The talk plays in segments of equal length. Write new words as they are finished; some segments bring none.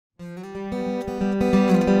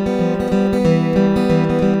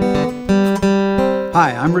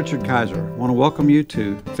Hi, I'm Richard Kiser. I want to welcome you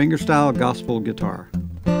to Fingerstyle Gospel Guitar.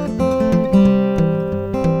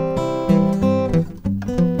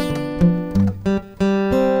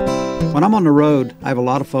 When I'm on the road, I have a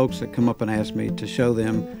lot of folks that come up and ask me to show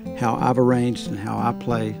them how I've arranged and how I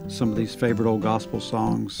play some of these favorite old gospel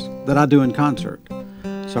songs that I do in concert.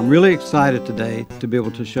 So I'm really excited today to be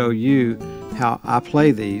able to show you how I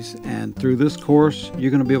play these, and through this course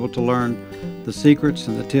you're going to be able to learn the secrets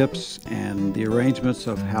and the tips and the arrangements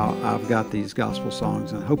of how I've got these gospel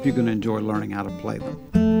songs, and I hope you're going to enjoy learning how to play them.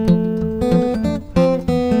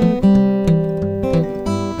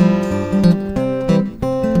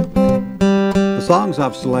 The songs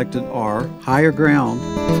I've selected are Higher Ground,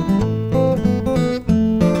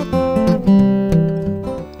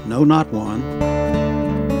 No Not One,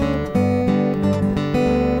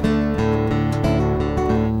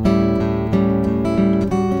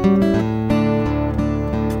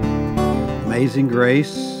 Amazing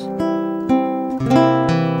Grace,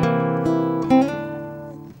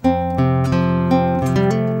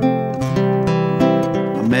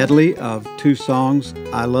 a medley of two songs,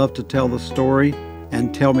 I Love to Tell the Story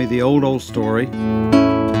and Tell Me the Old, Old Story,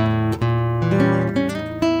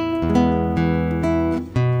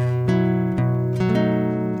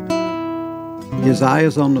 His Eye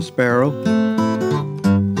is on the Sparrow,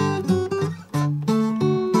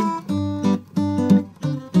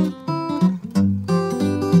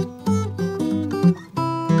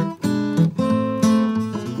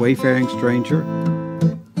 Wayfaring Stranger,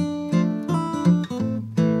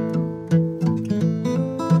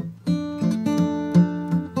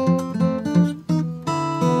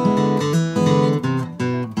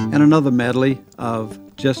 and another medley of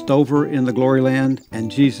Just Over in the Glory Land and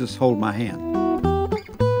Jesus Hold My Hand.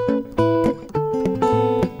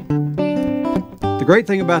 The great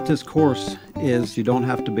thing about this course is you don't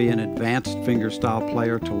have to be an advanced fingerstyle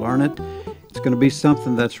player to learn it. It's going to be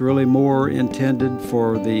something that's really more intended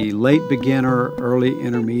for the late beginner, early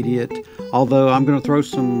intermediate, although I'm going to throw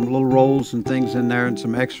some little rolls and things in there and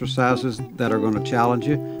some exercises that are going to challenge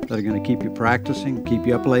you, that are going to keep you practicing, keep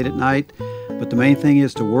you up late at night. But the main thing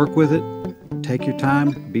is to work with it, take your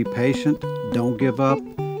time, be patient, don't give up,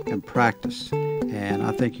 and practice. And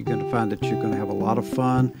I think you're going to find that you're going to have a lot of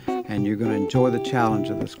fun and you're going to enjoy the challenge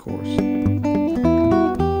of this course.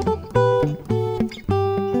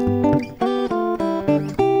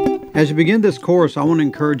 As you begin this course, I want to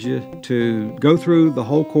encourage you to go through the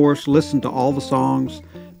whole course, listen to all the songs,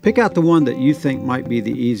 pick out the one that you think might be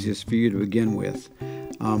the easiest for you to begin with.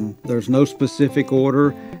 There's no specific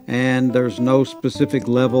order and there's no specific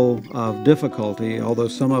level of difficulty, although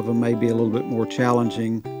some of them may be a little bit more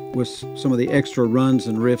challenging with some of the extra runs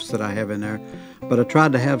and riffs that I have in there. But I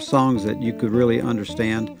tried to have songs that you could really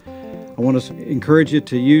understand. I want to encourage you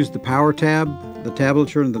to use the power tab, the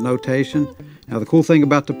tablature, and the notation. Now the cool thing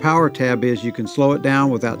about the power tab is you can slow it down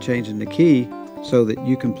without changing the key so that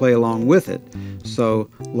you can play along with it. So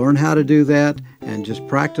learn how to do that and just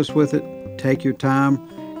practice with it. Take your time,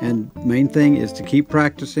 and main thing is to keep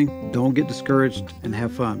practicing. Don't get discouraged and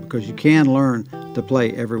have fun, because you can learn to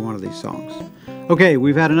play every one of these songs. Okay,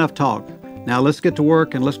 we've had enough talk. Now let's get to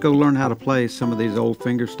work and let's go learn how to play some of these old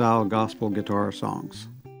fingerstyle gospel guitar songs.